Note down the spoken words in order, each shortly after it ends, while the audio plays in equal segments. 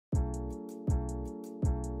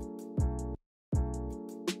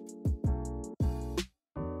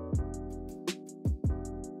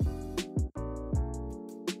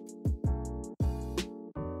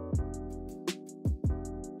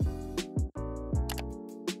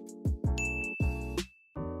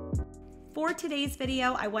For today's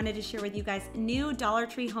video, I wanted to share with you guys new Dollar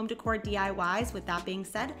Tree home decor DIYs. With that being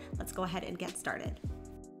said, let's go ahead and get started.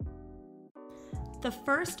 The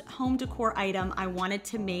first home decor item I wanted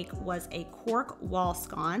to make was a cork wall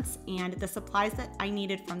sconce, and the supplies that I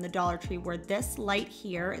needed from the Dollar Tree were this light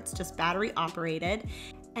here. It's just battery operated.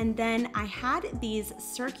 And then I had these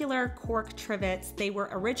circular cork trivets. They were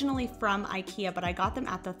originally from IKEA, but I got them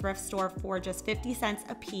at the thrift store for just 50 cents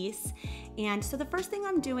a piece. And so the first thing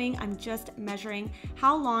I'm doing, I'm just measuring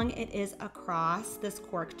how long it is across this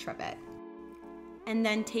cork trivet. And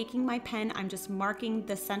then taking my pen, I'm just marking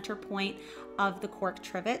the center point of the cork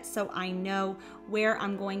trivet so I know where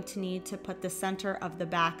I'm going to need to put the center of the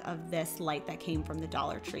back of this light that came from the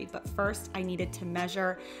Dollar Tree. But first I needed to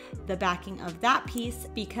measure the backing of that piece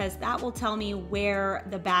because that will tell me where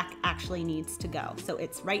the back actually needs to go. So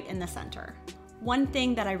it's right in the center. One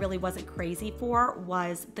thing that I really wasn't crazy for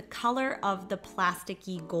was the color of the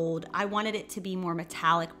plasticky gold. I wanted it to be more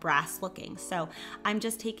metallic brass looking. So I'm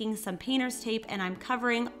just taking some painter's tape and I'm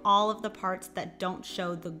covering all of the parts that don't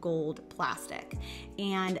show the gold plastic.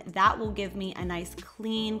 And that will give me a nice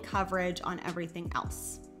clean coverage on everything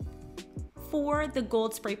else. For the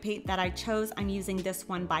gold spray paint that I chose, I'm using this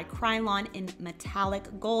one by Krylon in metallic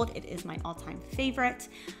gold. It is my all-time favorite.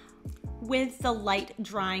 With the light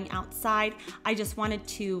drying outside, I just wanted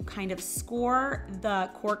to kind of score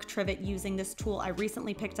the cork trivet using this tool I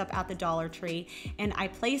recently picked up at the Dollar Tree, and I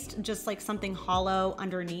placed just like something hollow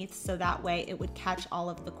underneath so that way it would catch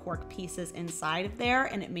all of the cork pieces inside of there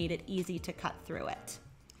and it made it easy to cut through it.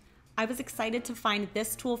 I was excited to find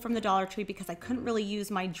this tool from the Dollar Tree because I couldn't really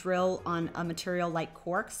use my drill on a material like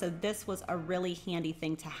cork, so this was a really handy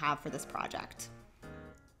thing to have for this project.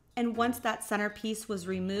 And once that centerpiece was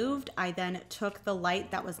removed, I then took the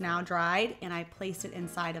light that was now dried and I placed it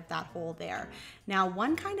inside of that hole there. Now,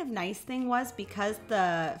 one kind of nice thing was because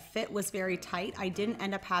the fit was very tight, I didn't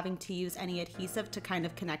end up having to use any adhesive to kind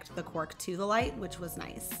of connect the cork to the light, which was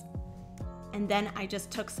nice. And then I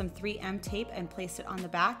just took some 3M tape and placed it on the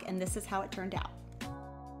back, and this is how it turned out.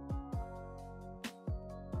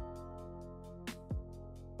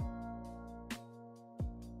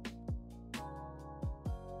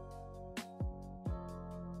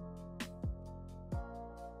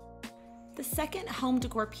 The second home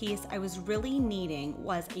decor piece I was really needing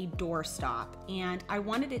was a doorstop, and I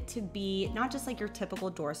wanted it to be not just like your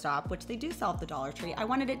typical doorstop, which they do sell at the Dollar Tree. I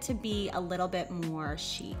wanted it to be a little bit more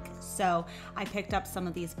chic. So I picked up some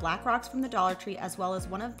of these black rocks from the Dollar Tree as well as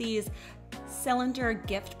one of these cylinder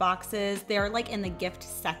gift boxes. They're like in the gift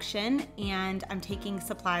section, and I'm taking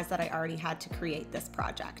supplies that I already had to create this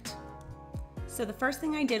project. So the first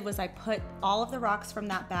thing I did was I put all of the rocks from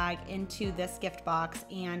that bag into this gift box,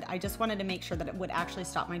 and I just wanted to make sure that it would actually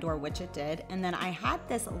stop my door, which it did. And then I had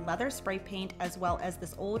this leather spray paint as well as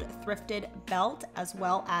this old thrifted belt, as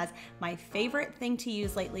well as my favorite thing to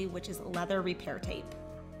use lately, which is leather repair tape.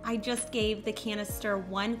 I just gave the canister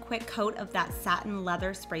one quick coat of that satin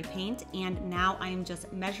leather spray paint, and now I'm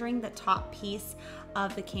just measuring the top piece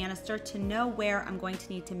of the canister to know where I'm going to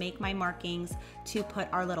need to make my markings to put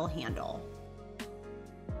our little handle.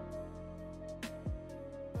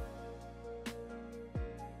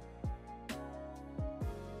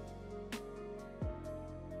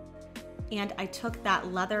 And I took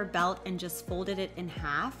that leather belt and just folded it in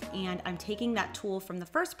half, and I'm taking that tool from the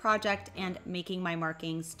first project and making my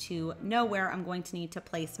markings to know where I'm going to need to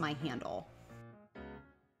place my handle.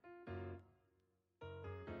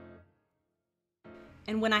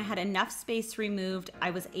 And when I had enough space removed,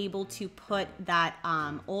 I was able to put that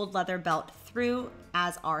old leather belt through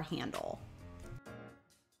as our handle.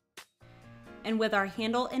 And with our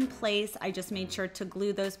handle in place, I just made sure to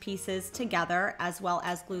glue those pieces together as well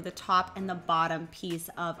as glue the top and the bottom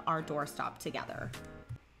piece of our doorstop together.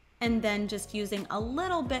 And then just using a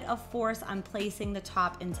little bit of force, I'm placing the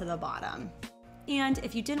top into the bottom. And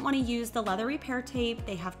if you didn't want to use the leather repair tape,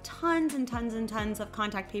 they have tons and tons and tons of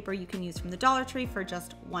contact paper you can use from the Dollar Tree for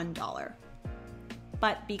just $1.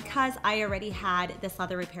 But because I already had this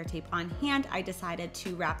leather repair tape on hand, I decided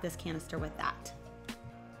to wrap this canister with that.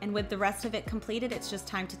 And with the rest of it completed, it's just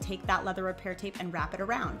time to take that leather repair tape and wrap it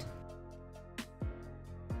around.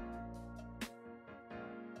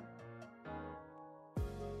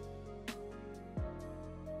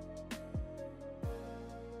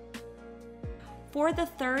 For the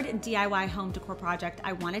third DIY home decor project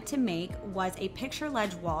I wanted to make was a picture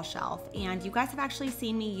ledge wall shelf, and you guys have actually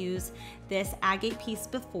seen me use this agate piece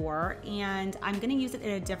before, and I'm gonna use it in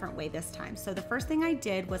a different way this time. So the first thing I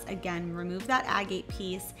did was, again, remove that agate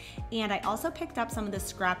piece, and I also picked up some of the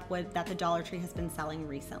scrap wood that the Dollar Tree has been selling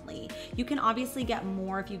recently. You can obviously get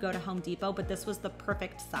more if you go to Home Depot, but this was the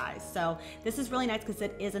perfect size. So this is really nice because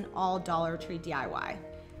it is an all Dollar Tree DIY.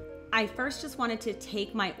 I first just wanted to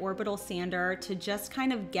take my orbital sander to just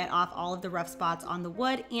kind of get off all of the rough spots on the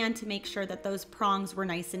wood and to make sure that those prongs were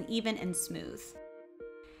nice and even and smooth.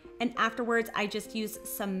 And afterwards, I just used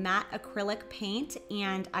some matte acrylic paint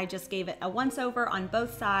and I just gave it a once over on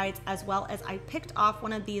both sides, as well as I picked off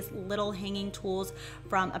one of these little hanging tools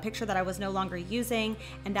from a picture that I was no longer using,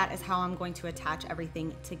 and that is how I'm going to attach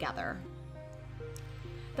everything together.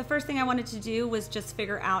 The first thing I wanted to do was just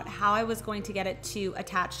figure out how I was going to get it to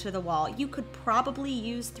attach to the wall. You could probably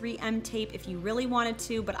use 3M tape if you really wanted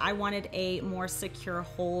to, but I wanted a more secure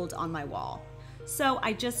hold on my wall. So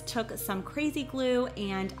I just took some crazy glue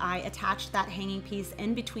and I attached that hanging piece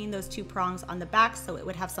in between those two prongs on the back so it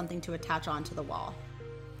would have something to attach onto the wall,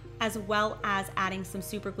 as well as adding some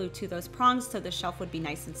super glue to those prongs so the shelf would be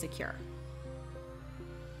nice and secure.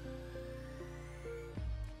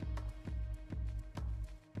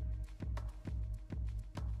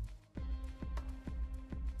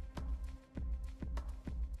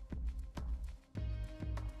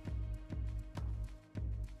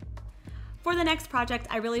 For the next project,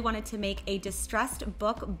 I really wanted to make a distressed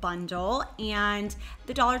book bundle, and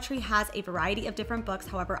the Dollar Tree has a variety of different books.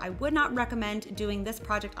 However, I would not recommend doing this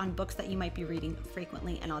project on books that you might be reading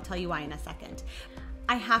frequently, and I'll tell you why in a second.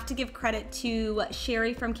 I have to give credit to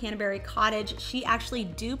Sherry from Canterbury Cottage. She actually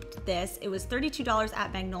duped this. It was $32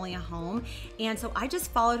 at Magnolia Home, and so I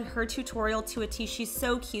just followed her tutorial to a T. She's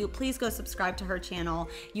so cute. Please go subscribe to her channel.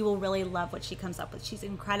 You will really love what she comes up with. She's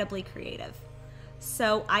incredibly creative.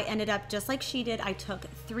 So I ended up just like she did. I took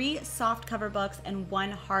 3 soft cover books and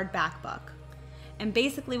 1 hardback book. And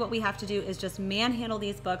basically what we have to do is just manhandle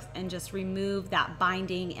these books and just remove that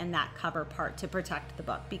binding and that cover part to protect the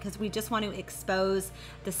book, because we just want to expose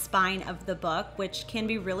the spine of the book, which can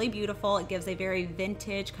be really beautiful. It gives a very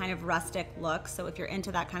vintage kind of rustic look. So if you're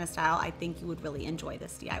into that kind of style, I think you would really enjoy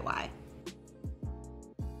this DIY.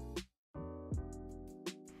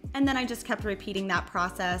 And then I just kept repeating that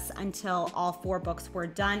process until all 4 books were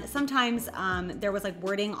done. Sometimes there was like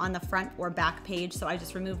wording on the front or back page, so I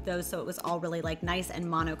just removed those so it was all really like nice and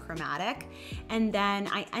monochromatic. And then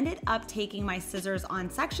I ended up taking my scissors on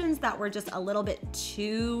sections that were just a little bit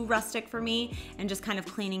too rustic for me and just kind of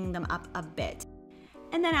cleaning them up a bit.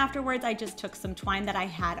 And then afterwards, I just took some twine that I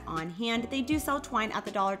had on hand. They do sell twine at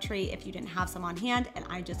the Dollar Tree if you didn't have some on hand, and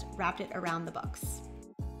I just wrapped it around the books.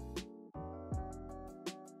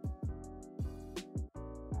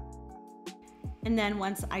 And then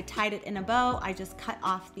once I tied it in a bow, I just cut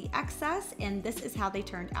off the excess, and this is how they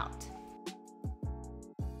turned out.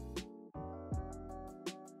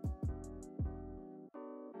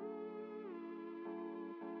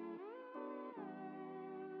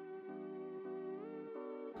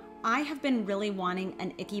 I have been really wanting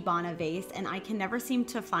an Ikebana vase, and I can never seem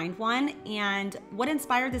to find one. And what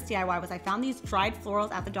inspired this DIY was I found these dried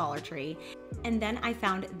florals at the Dollar Tree, and then I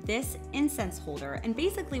found this incense holder. And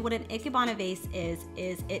basically what an Ikebana vase is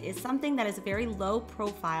it is something that is very low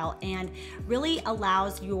profile and really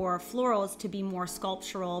allows your florals to be more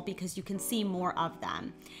sculptural because you can see more of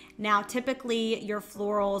them. Now, typically your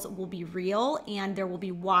florals will be real and there will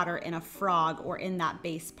be water in a frog or in that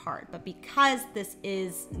base part. But because this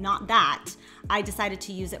is not that, I decided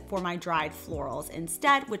to use it for my dried florals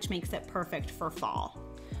instead, which makes it perfect for fall.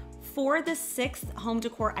 For the 6th home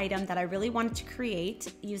decor item that I really wanted to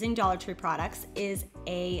create using Dollar Tree products is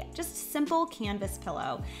a just simple canvas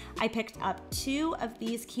pillow. I picked up 2 of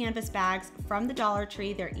these canvas bags from the Dollar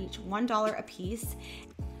Tree. They're each $1 a piece.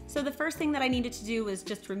 So the first thing that I needed to do was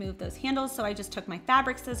just remove those handles. So I just took my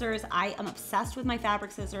fabric scissors. I am obsessed with my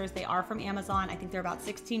fabric scissors. They are from Amazon. I think they're about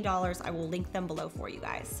 $16. I will link them below for you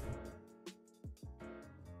guys.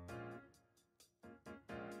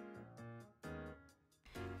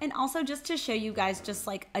 And also just to show you guys just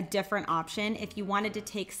like a different option, if you wanted to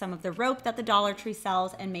take some of the rope that the Dollar Tree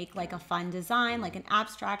sells and make like a fun design, like an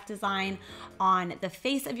abstract design on the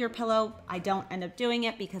face of your pillow. I don't end up doing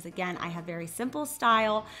it because again, I have very simple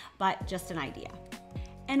style, but just an idea.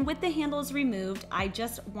 And with the handles removed, I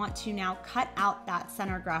just want to now cut out that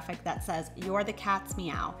center graphic that says, "You're the cat's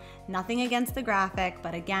meow." Nothing against the graphic,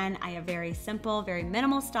 but again, I have very simple, very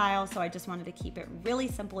minimal style, so I just wanted to keep it really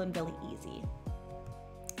simple and really easy.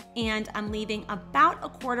 and I'm leaving about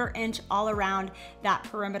 1/4 inch all around that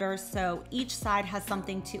perimeter so each side has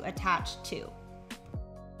something to attach to.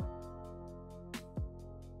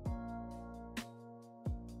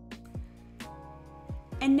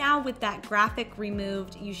 And now with that graphic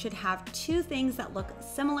removed, you should have two things that look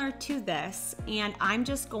similar to this. And I'm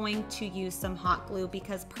just going to use some hot glue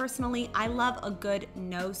because personally, I love a good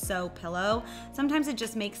no-sew pillow. Sometimes it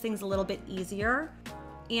just makes things a little bit easier.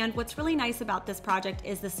 And what's really nice about this project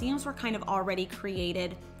is the seams were kind of already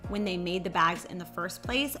created when they made the bags in the first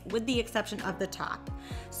place, with the exception of the top.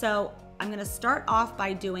 So I'm gonna start off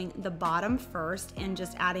by doing the bottom first and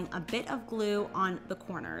just adding a bit of glue on the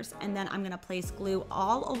corners. And then I'm gonna place glue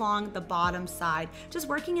all along the bottom side, just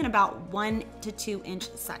working in about 1 to 2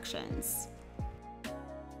 inch sections.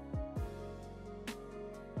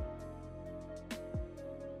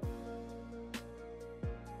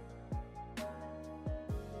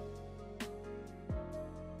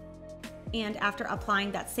 And after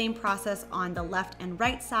applying that same process on the left and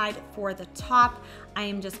right side for the top, I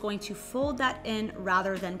am just going to fold that in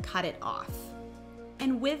rather than cut it off.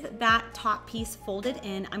 And with that top piece folded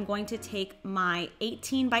in, I'm going to take my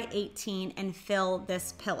 18 by 18 and fill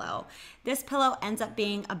this pillow. This pillow ends up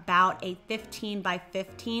being about a 15 by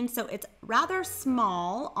 15, so it's rather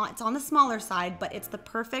small. It's on the smaller side, but it's the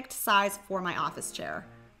perfect size for my office chair.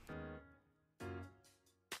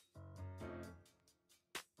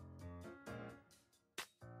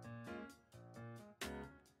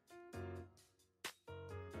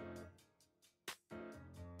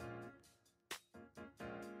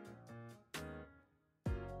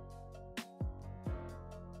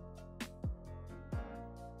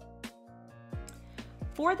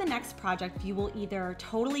 For the next project, you will either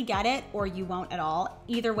totally get it or you won't at all.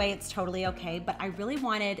 Either way, it's totally okay, but I really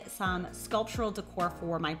wanted some sculptural decor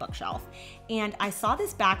for my bookshelf. And I saw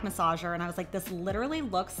this back massager and I was like, this literally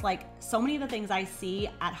looks like so many of the things I see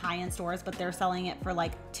at high-end stores, but they're selling it for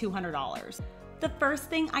like $200. The first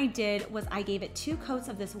thing I did was I gave it 2 coats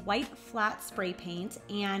of this white flat spray paint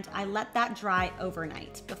and I let that dry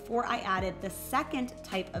overnight before I added the second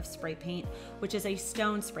type of spray paint, which is a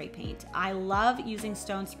stone spray paint. I love using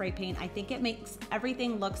stone spray paint. I think it makes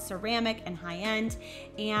everything look ceramic and high-end,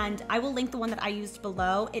 and I will link the one that I used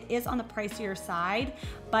below. It is on the pricier side,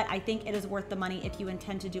 but I think it is worth the money if you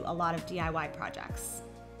intend to do a lot of DIY projects.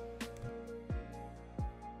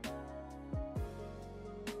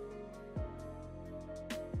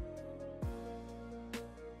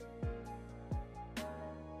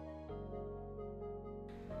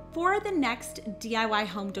 For the next DIY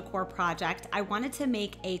home decor project, I wanted to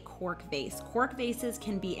make a cork vase. Cork vases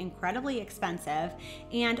can be incredibly expensive,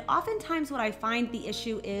 and oftentimes what I find the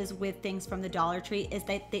issue is with things from the Dollar Tree is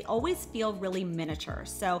that they always feel really miniature.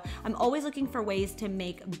 So I'm always looking for ways to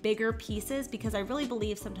make bigger pieces because I really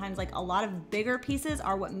believe sometimes like a lot of bigger pieces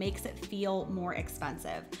are what makes it feel more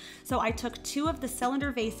expensive. So I took 2 of the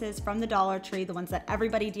cylinder vases from the Dollar Tree, the ones that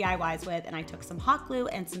everybody DIYs with, and I took some hot glue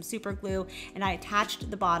and some super glue and I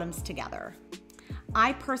attached the bottoms together.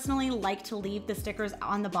 I personally like to leave the stickers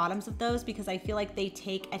on the bottoms of those because I feel like they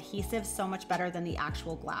take adhesive so much better than the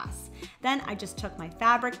actual glass. Then I just took my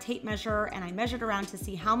fabric tape measure and I measured around to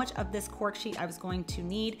see how much of this cork sheet I was going to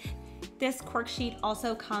need. This cork sheet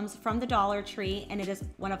also comes from the Dollar Tree and it is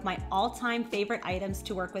one of my all-time favorite items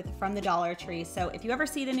to work with from the Dollar Tree. So if you ever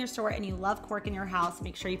see it in your store and you love cork in your house,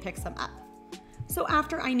 make sure you pick some up. So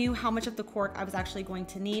after I knew how much of the cork I was actually going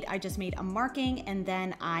to need, I just made a marking and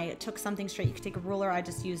then I took something straight. You could take a ruler, I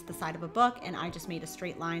just used the side of a book and I just made a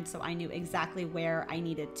straight line so I knew exactly where I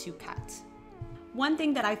needed to cut. One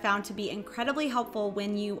thing that I found to be incredibly helpful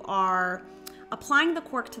when you are applying the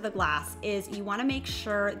cork to the glass is you want to make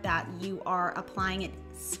sure that you are applying it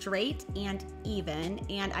straight and even.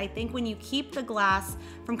 And I think when you keep the glass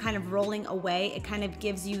from kind of rolling away, it kind of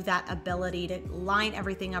gives you that ability to line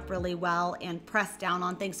everything up really well and press down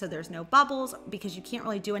on things so there's no bubbles, because you can't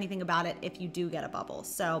really do anything about it if you do get a bubble.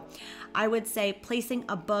 So I would say placing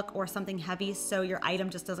a book or something heavy so your item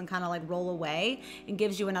just doesn't kind of like roll away and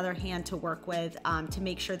gives you another hand to work with to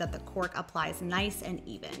make sure that the cork applies nice and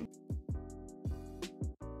even.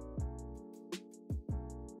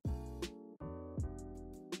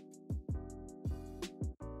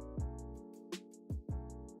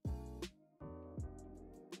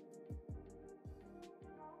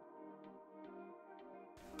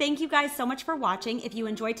 Thank you guys so much for watching. If you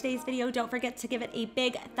enjoyed today's video, don't forget to give it a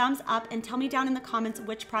big thumbs up and tell me down in the comments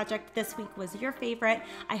which project this week was your favorite.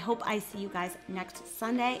 I hope I see you guys next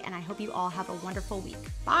Sunday, and I hope you all have a wonderful week.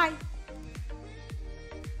 Bye.